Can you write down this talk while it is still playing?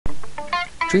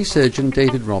Tree surgeon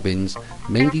David Robbins,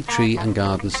 Maindee Tree and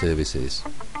Garden Services.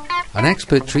 An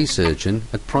expert tree surgeon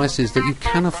at prices that you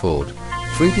can afford.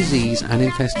 Free disease and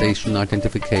infestation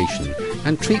identification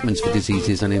and treatments for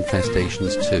diseases and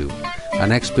infestations too.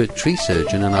 An expert tree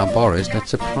surgeon and arborist at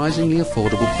surprisingly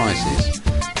affordable prices.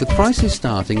 With prices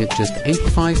starting at just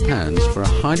 £85 for a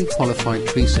highly qualified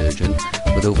tree surgeon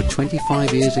with over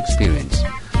 25 years experience,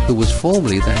 who was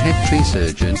formerly the head tree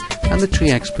surgeon and the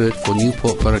tree expert for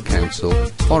Newport Borough Council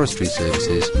Forestry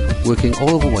Services, working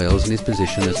all over Wales in his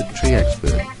position as a tree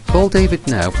expert. Call David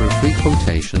now for a free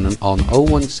quotation on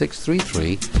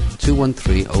 01633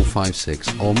 213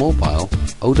 056 or mobile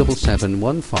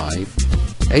 07715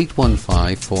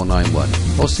 815 491,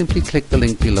 or simply click the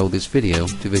link below this video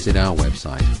to visit our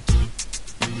website.